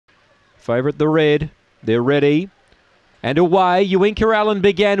Favourite the red. They're ready. And away, Uinka Allen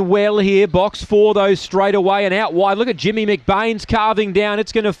began well here. Box 4, though, straight away and out wide. Look at Jimmy McBain's carving down.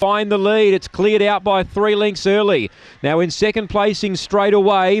 It's going to find the lead. It's cleared out by 3 lengths early. Now in second placing straight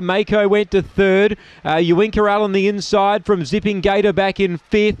away, Mako went to third. Uinka Allen the inside from Zipping Gator back in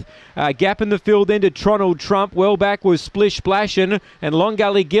fifth. Gap in the field then to Tronald Trump. Well back was Splish Splashin' and Long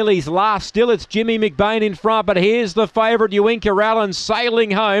Gully Gillies last. Still it's Jimmy McBain in front, but here's the favourite Uinka Allen sailing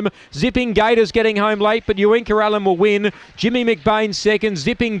home. Zipping Gator's getting home late, but Uinka Allen will win. Jimmy McBain second,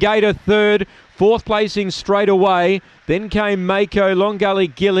 Zipping Gator third, fourth placing straight away. Then came Mako, Long Gully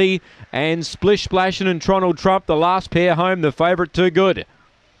Gilly and Splish Splashin' and Tronald Trump. The last pair home, the favourite Too Good.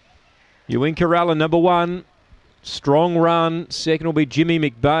 Uinka Allen number 1. Strong run. Second will be Jimmy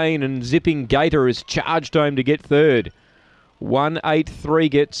McBain, and Zipping Gator is charged home to get third. 183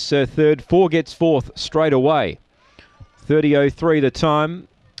 gets third, 4 gets fourth straight away. 30.03 the time.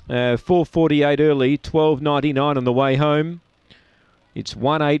 4:48 early, 12.99 on the way home. It's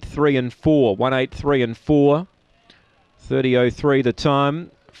 183 and 4. 183 and 4. 30.03 the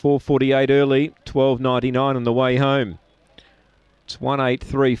time. 4:48 early, 12.99 on the way home. It's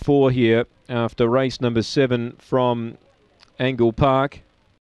 183.4 here after race number 7 from Angle Park.